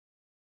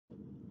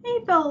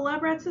Hey fellow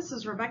lab rats, this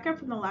is Rebecca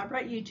from the Lab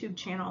Rat YouTube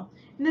channel.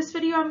 In this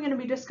video I'm going to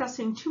be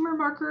discussing tumor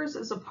markers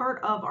as a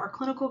part of our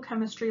clinical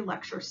chemistry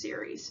lecture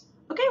series.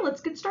 Okay,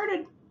 let's get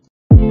started.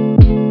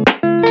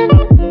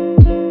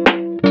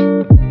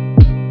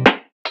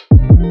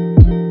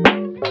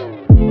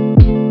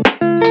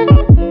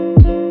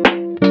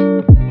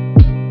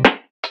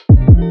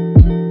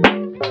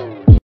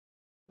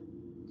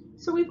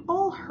 So we've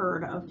all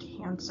heard of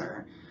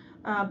cancer,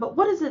 but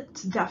what is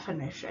its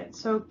definition?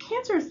 So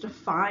cancer is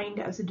defined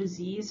as a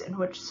disease in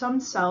which some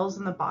cells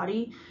in the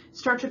body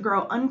start to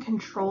grow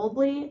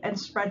uncontrollably and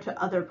spread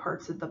to other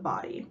parts of the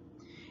body.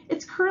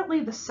 It's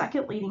currently the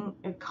second leading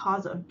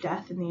cause of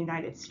death in the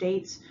United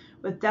States,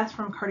 with death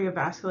from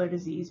cardiovascular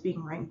disease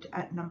being ranked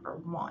at number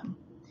 1.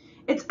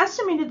 It's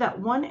estimated that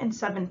 1 in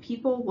 7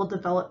 people will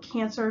develop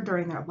cancer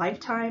during their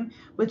lifetime,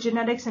 with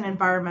genetics and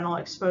environmental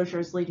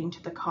exposures leading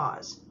to the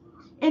cause.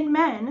 In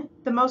men,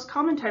 the most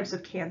common types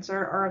of cancer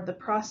are of the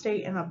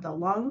prostate and of the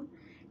lung,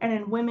 and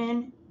in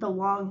women, the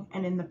lung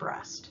and in the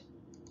breast.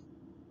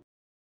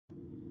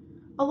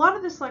 A lot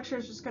of this lecture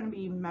is just going to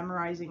be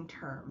memorizing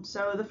terms.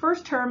 So the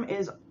first term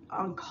is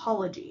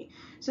oncology.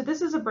 So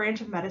this is a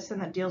branch of medicine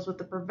that deals with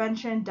the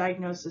prevention,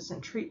 diagnosis,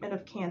 and treatment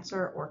of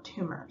cancer or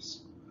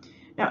tumors.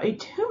 Now, a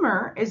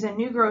tumor is a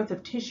new growth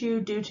of tissue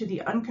due to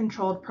the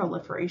uncontrolled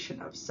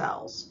proliferation of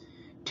cells.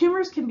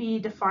 Tumors can be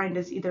defined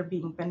as either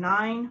being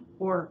benign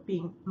or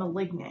being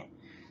malignant.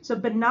 So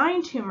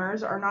benign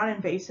tumors are not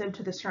invasive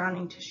to the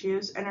surrounding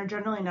tissues and are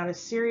generally not as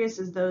serious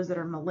as those that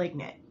are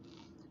malignant.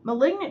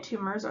 Malignant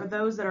tumors are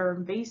those that are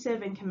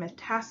invasive and can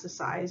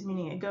metastasize,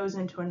 meaning it goes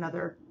into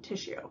another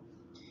tissue.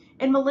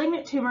 In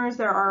malignant tumors,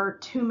 there are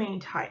two main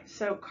types.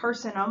 So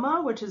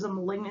carcinoma, which is a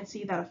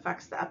malignancy that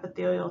affects the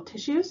epithelial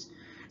tissues.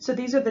 So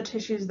these are the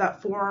tissues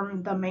that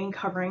form the main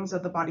coverings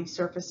of the body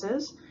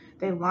surfaces.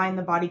 They line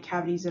the body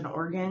cavities and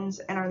organs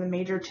and are the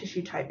major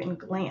tissue type in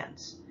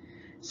glands.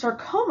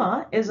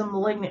 Sarcoma is a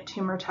malignant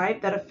tumor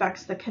type that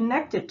affects the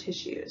connective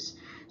tissues.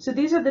 So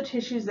these are the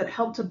tissues that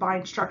help to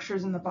bind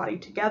structures in the body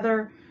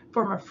together,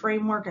 form a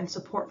framework and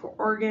support for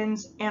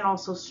organs, and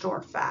also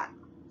store fat.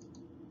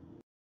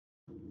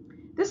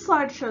 This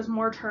slide shows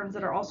more terms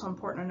that are also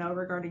important to know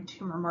regarding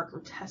tumor marker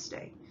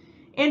testing.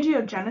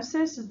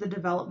 Angiogenesis is the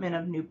development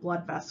of new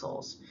blood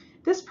vessels.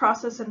 This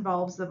process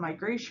involves the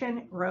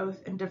migration,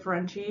 growth, and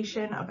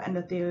differentiation of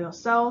endothelial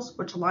cells,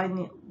 which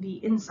line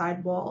the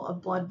inside wall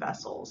of blood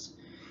vessels.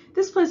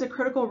 This plays a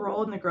critical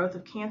role in the growth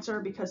of cancer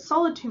because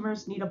solid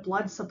tumors need a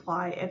blood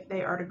supply if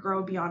they are to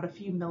grow beyond a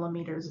few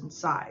millimeters in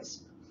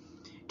size.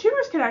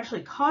 Tumors can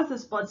actually cause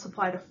this blood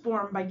supply to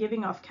form by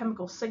giving off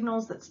chemical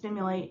signals that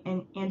stimulate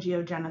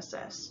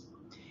angiogenesis.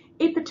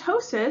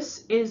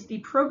 Apoptosis is the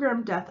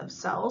programmed death of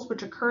cells,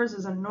 which occurs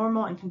as a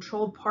normal and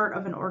controlled part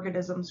of an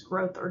organism's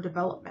growth or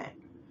development.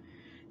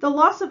 The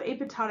loss of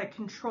apoptotic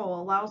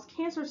control allows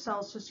cancer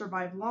cells to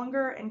survive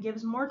longer and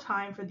gives more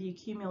time for the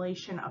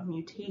accumulation of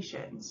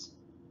mutations.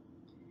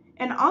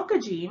 An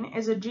oncogene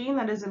is a gene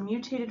that is a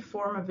mutated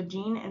form of a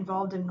gene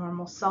involved in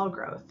normal cell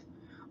growth.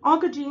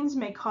 Oncogenes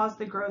may cause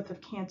the growth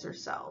of cancer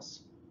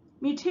cells.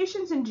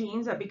 Mutations in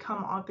genes that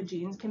become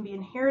oncogenes can be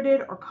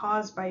inherited or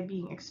caused by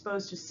being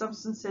exposed to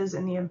substances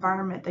in the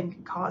environment that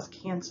can cause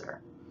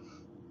cancer.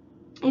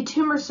 A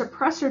tumor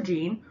suppressor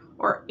gene,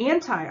 or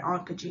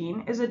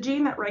anti-oncogene, is a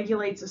gene that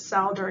regulates a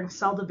cell during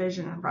cell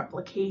division and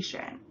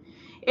replication.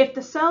 If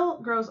the cell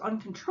grows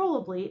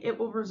uncontrollably, it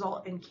will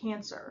result in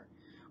cancer.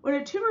 When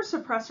a tumor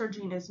suppressor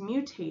gene is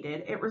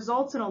mutated, it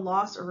results in a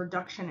loss or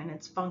reduction in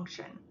its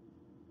function.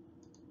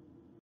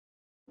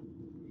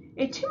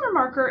 A tumor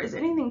marker is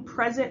anything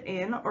present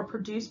in or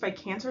produced by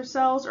cancer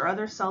cells or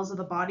other cells of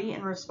the body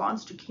in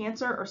response to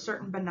cancer or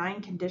certain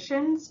benign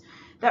conditions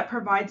that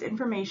provides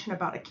information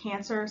about a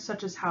cancer,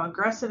 such as how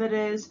aggressive it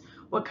is,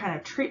 what kind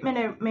of treatment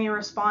it may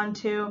respond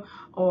to,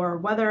 or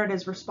whether it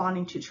is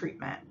responding to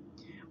treatment.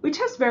 We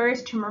test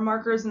various tumor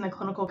markers in the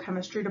clinical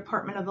chemistry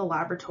department of the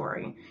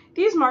laboratory.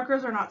 These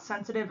markers are not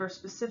sensitive or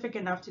specific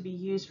enough to be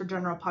used for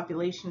general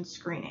population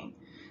screening.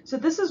 So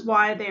this is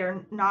why they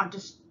are not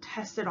just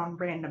tested on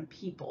random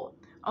people,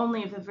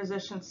 only if the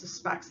physician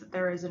suspects that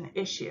there is an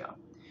issue.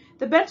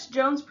 The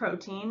Betz-Jones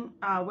protein,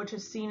 which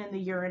is seen in the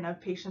urine of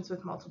patients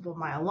with multiple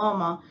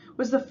myeloma,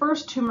 was the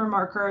first tumor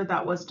marker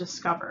that was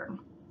discovered.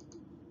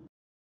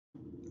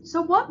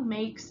 So what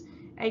makes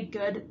a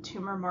good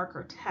tumor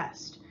marker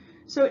test?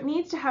 So it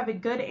needs to have a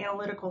good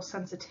analytical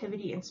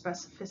sensitivity and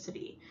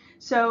specificity.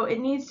 So it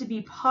needs to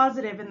be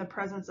positive in the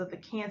presence of the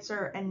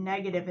cancer and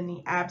negative in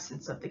the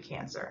absence of the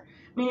cancer.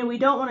 Meaning we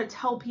don't want to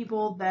tell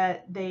people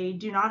that they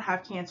do not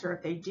have cancer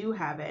if they do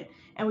have it,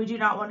 and we do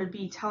not want to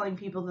be telling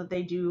people that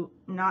they do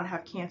not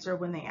have cancer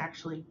when they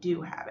actually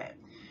do have it.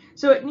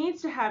 So it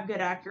needs to have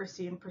good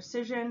accuracy and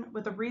precision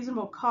with a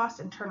reasonable cost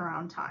and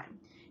turnaround time.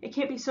 It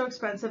can't be so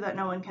expensive that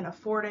no one can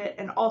afford it,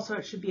 and also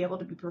it should be able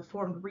to be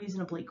performed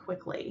reasonably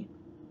quickly.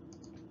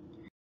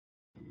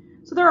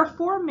 So there are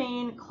 4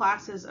 main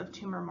classes of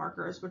tumor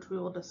markers, which we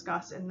will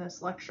discuss in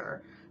this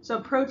lecture. So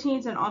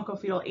proteins and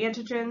oncofetal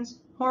antigens,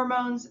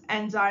 hormones,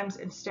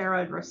 enzymes, and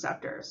steroid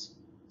receptors.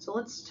 So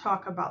let's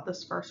talk about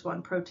this first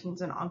one,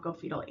 proteins and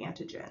oncofetal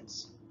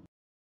antigens.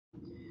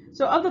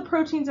 So of the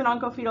proteins and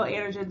oncofetal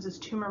antigens as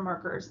tumor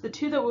markers, the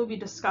two that we'll be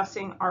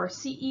discussing are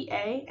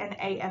CEA and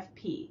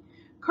AFP.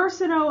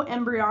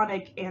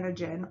 Carcinoembryonic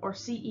antigen, or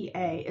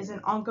CEA, is an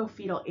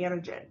oncofetal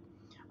antigen.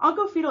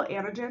 Oncofetal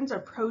antigens are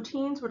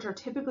proteins which are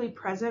typically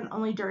present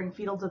only during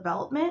fetal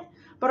development,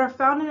 but are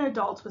found in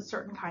adults with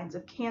certain kinds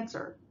of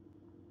cancer.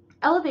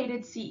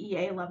 Elevated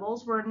CEA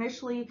levels were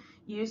initially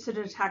used to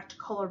detect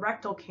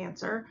colorectal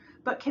cancer,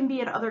 but can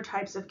be in other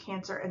types of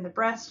cancer in the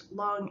breast,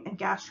 lung, and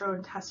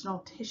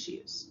gastrointestinal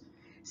tissues.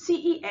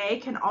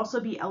 CEA can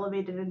also be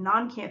elevated in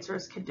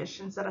non-cancerous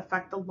conditions that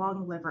affect the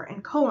lung, liver,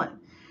 and colon.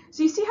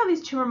 So you see how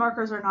these tumor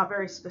markers are not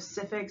very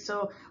specific.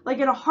 So like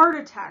in a heart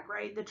attack,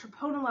 right, the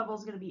troponin level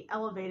is going to be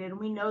elevated, and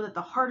we know that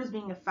the heart is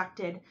being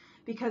affected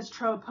because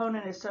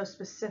troponin is so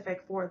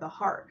specific for the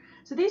heart.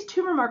 So these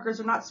tumor markers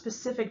are not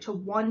specific to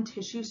one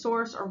tissue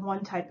source or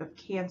one type of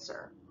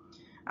cancer.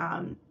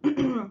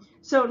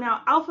 So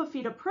now alpha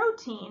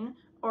fetoprotein,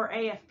 or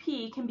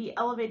AFP, can be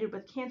elevated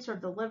with cancer of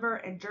the liver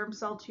and germ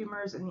cell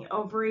tumors in the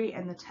ovary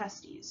and the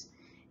testes.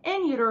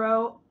 In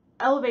utero,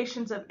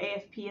 elevations of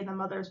AFP in the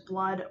mother's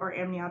blood or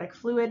amniotic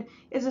fluid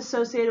is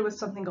associated with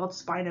something called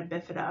spina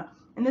bifida,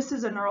 and this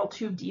is a neural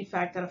tube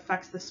defect that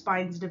affects the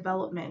spine's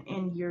development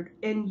in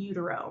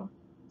utero.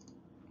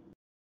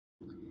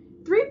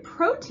 Three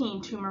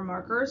protein tumor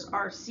markers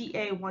are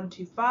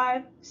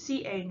CA125,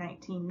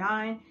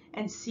 CA19-9,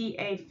 and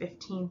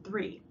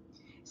CA15-3.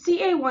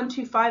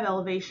 CA125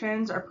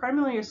 elevations are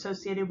primarily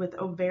associated with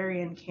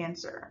ovarian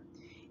cancer.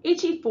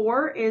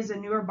 HE4 is a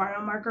newer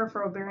biomarker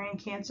for ovarian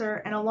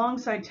cancer, and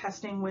alongside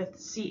testing with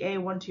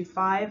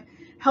CA125,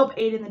 help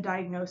aid in the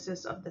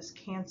diagnosis of this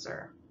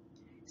cancer.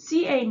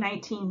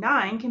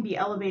 CA19-9 can be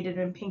elevated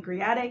in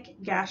pancreatic,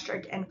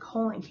 gastric, and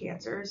colon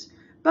cancers,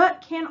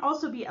 but can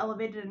also be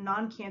elevated in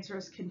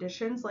non-cancerous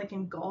conditions like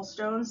in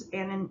gallstones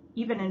and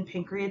even in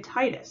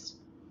pancreatitis.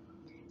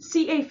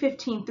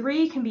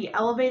 CA15-3 can be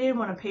elevated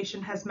when a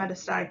patient has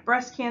metastatic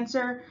breast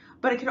cancer,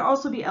 but it can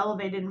also be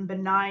elevated in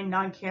benign,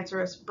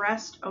 non-cancerous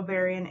breast,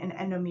 ovarian, and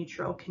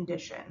endometrial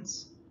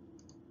conditions.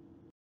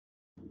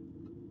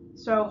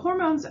 So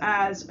hormones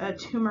as a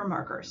tumor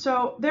marker.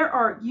 So there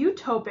are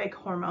eutopic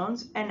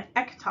hormones and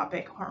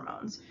ectopic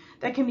hormones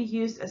that can be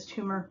used as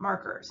tumor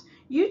markers.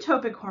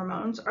 Eutopic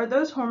hormones are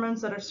those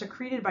hormones that are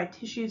secreted by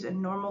tissues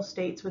in normal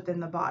states within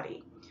the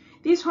body.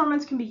 These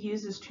hormones can be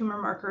used as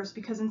tumor markers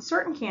because in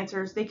certain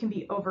cancers they can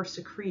be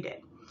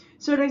over-secreted.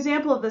 So an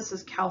example of this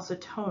is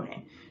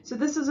calcitonin. So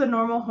this is a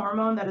normal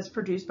hormone that is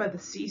produced by the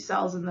C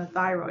cells in the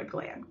thyroid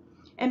gland.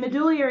 In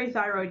medullary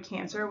thyroid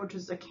cancer, which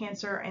is a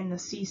cancer in the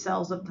C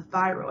cells of the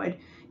thyroid,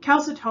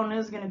 calcitonin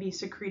is going to be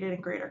secreted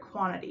in greater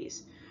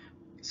quantities.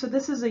 So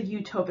this is a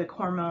eutopic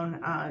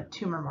hormone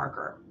tumor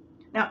marker.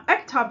 Now,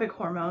 ectopic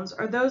hormones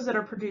are those that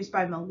are produced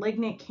by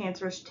malignant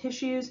cancerous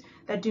tissues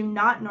that do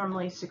not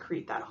normally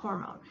secrete that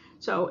hormone.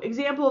 So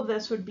example of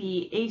this would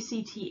be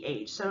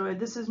ACTH. So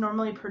this is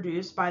normally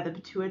produced by the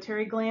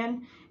pituitary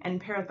gland,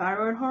 and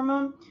parathyroid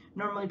hormone,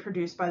 normally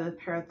produced by the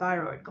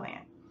parathyroid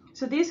gland.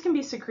 So these can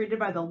be secreted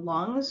by the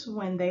lungs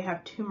when they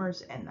have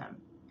tumors in them.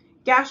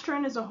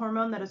 Gastrin is a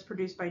hormone that is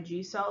produced by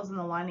G cells in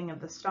the lining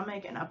of the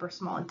stomach and upper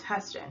small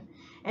intestine.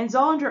 In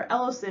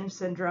Zollinger-Ellison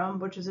syndrome,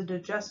 which is a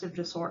digestive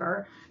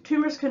disorder,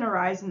 tumors can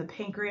arise in the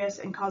pancreas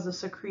and cause a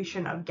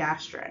secretion of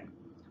gastrin.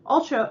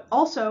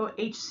 Also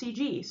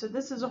HCG. So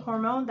this is a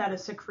hormone that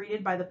is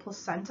secreted by the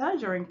placenta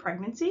during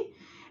pregnancy,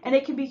 and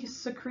it can be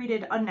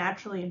secreted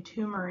unnaturally in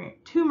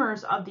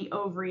tumors of the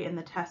ovary and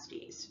the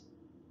testes.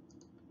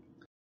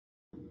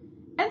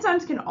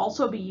 Enzymes can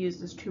also be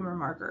used as tumor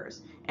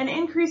markers. An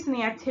increase in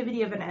the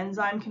activity of an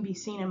enzyme can be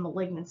seen in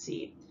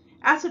malignancy.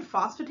 Acid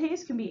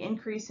phosphatase can be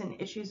increased in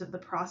issues of the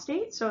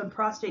prostate, so in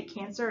prostate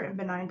cancer and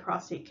benign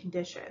prostate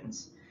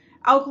conditions.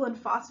 Alkaline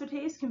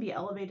phosphatase can be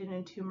elevated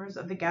in tumors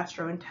of the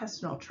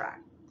gastrointestinal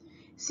tract.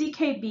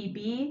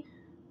 CKBB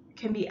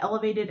can be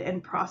elevated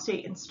in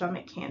prostate and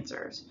stomach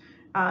cancers.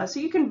 So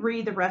you can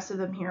read the rest of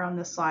them here on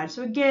this slide.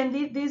 So again,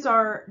 these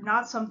are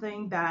not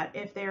something that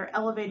if they're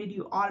elevated,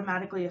 you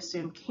automatically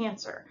assume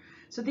cancer.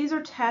 So these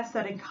are tests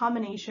that in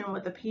combination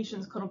with the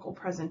patient's clinical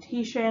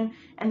presentation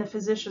and the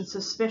physician's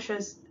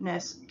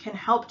suspiciousness can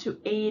help to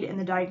aid in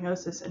the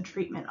diagnosis and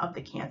treatment of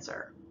the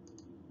cancer.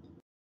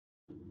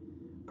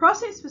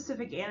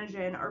 Prostate-specific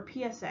antigen, or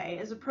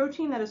PSA, is a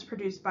protein that is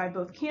produced by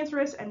both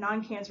cancerous and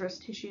non-cancerous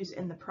tissues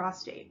in the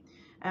prostate.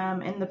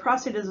 And the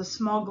prostate is a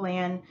small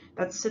gland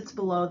that sits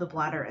below the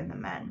bladder in the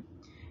men.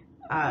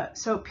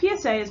 So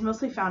PSA is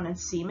mostly found in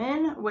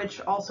semen,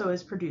 which also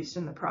is produced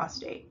in the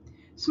prostate.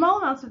 Small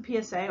amounts of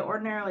PSA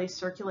ordinarily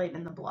circulate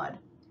in the blood.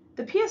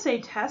 The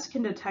PSA test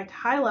can detect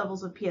high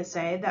levels of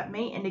PSA that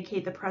may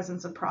indicate the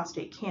presence of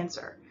prostate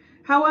cancer.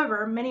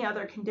 However, many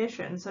other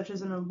conditions, such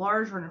as an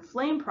enlarged or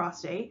inflamed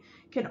prostate,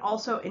 can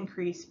also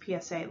increase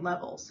PSA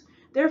levels.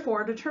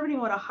 Therefore,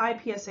 determining what a high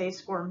PSA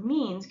score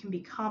means can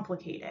be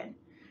complicated.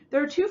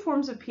 There are two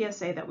forms of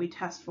PSA that we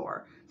test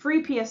for.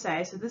 free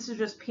PSA, so this is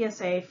just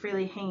PSA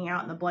freely hanging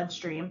out in the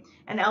bloodstream,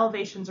 and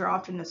elevations are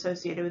often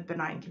associated with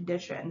benign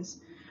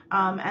conditions.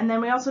 And then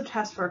we also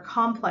test for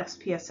complex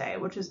PSA,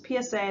 which is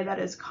PSA that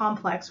is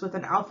complex with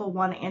an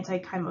alpha-1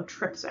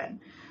 anti-chymotrypsin.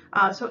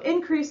 So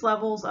increased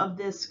levels of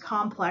this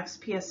complex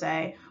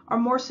PSA are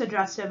more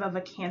suggestive of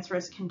a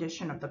cancerous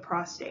condition of the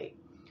prostate.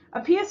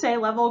 A PSA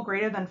level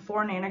greater than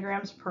 4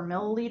 nanograms per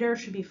milliliter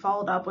should be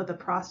followed up with a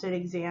prostate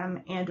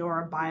exam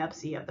and/or a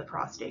biopsy of the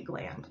prostate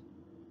gland.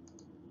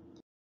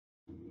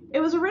 It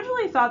was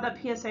originally thought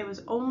that PSA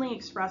was only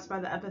expressed by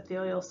the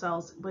epithelial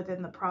cells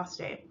within the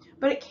prostate,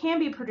 but it can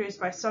be produced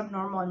by some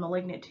normal and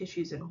malignant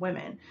tissues in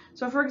women.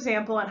 So for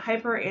example, in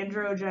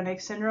hyperandrogenic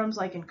syndromes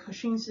like in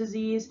Cushing's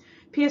disease,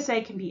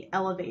 PSA can be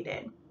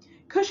elevated.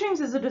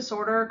 Cushing's is a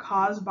disorder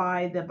caused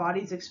by the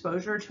body's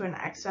exposure to an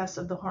excess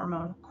of the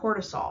hormone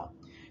cortisol.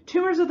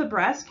 Tumors of the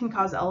breast can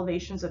cause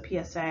elevations of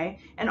PSA,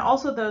 and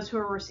also those who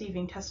are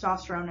receiving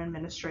testosterone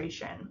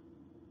administration.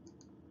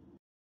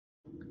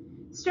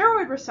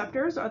 Steroid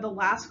receptors are the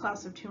last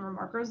class of tumor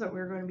markers that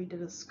we're going to be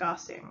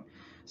discussing.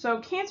 So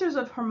cancers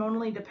of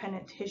hormonally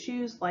dependent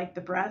tissues like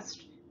the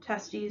breast,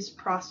 testes,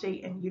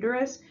 prostate, and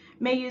uterus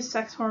may use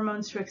sex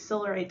hormones to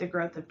accelerate the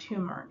growth of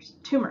tumors.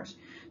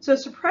 So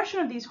suppression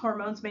of these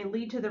hormones may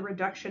lead to the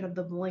reduction of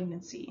the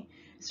malignancy.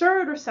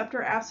 Steroid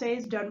receptor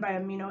assays done by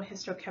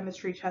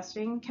immunohistochemistry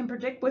testing can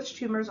predict which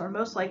tumors are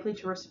most likely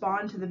to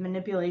respond to the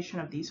manipulation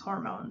of these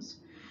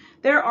hormones.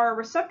 There are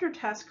receptor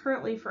tests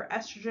currently for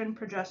estrogen,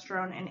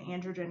 progesterone, and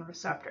androgen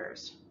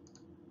receptors.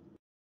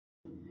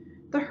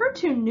 The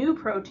HER2 New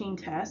Protein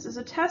test is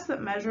a test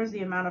that measures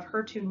the amount of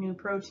HER2 New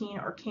Protein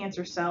or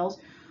cancer cells,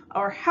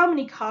 or how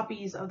many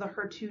copies of the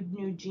HER2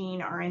 New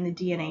gene are in the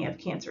DNA of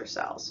cancer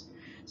cells.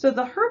 So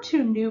the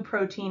HER2 New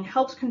Protein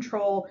helps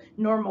control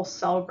normal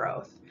cell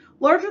growth.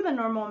 Larger than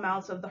normal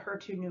amounts of the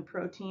HER2 New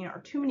Protein or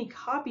too many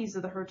copies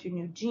of the HER2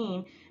 New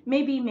gene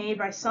may be made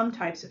by some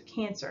types of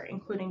cancer,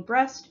 including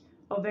breast,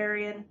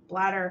 ovarian,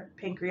 bladder,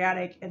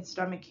 pancreatic, and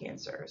stomach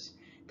cancers.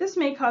 This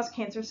may cause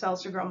cancer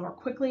cells to grow more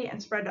quickly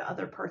and spread to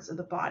other parts of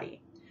the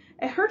body.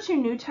 A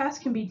HER2 New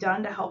test can be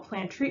done to help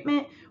plan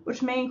treatment,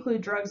 which may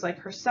include drugs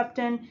like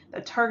Herceptin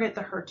that target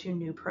the HER2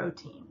 New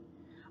Protein.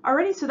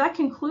 Alrighty, so that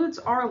concludes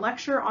our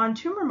lecture on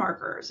tumor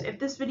markers. If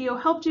this video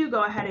helped you,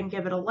 go ahead and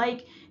give it a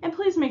like, and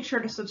please make sure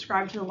to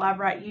subscribe to the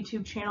LabRat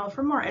YouTube channel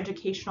for more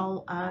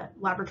educational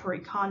laboratory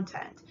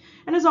content.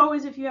 And as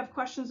always, if you have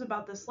questions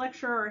about this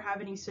lecture or have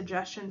any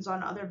suggestions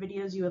on other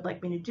videos you would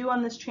like me to do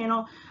on this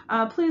channel,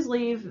 please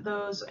leave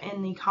those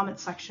in the comment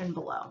section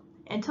below.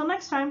 Until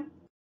next time.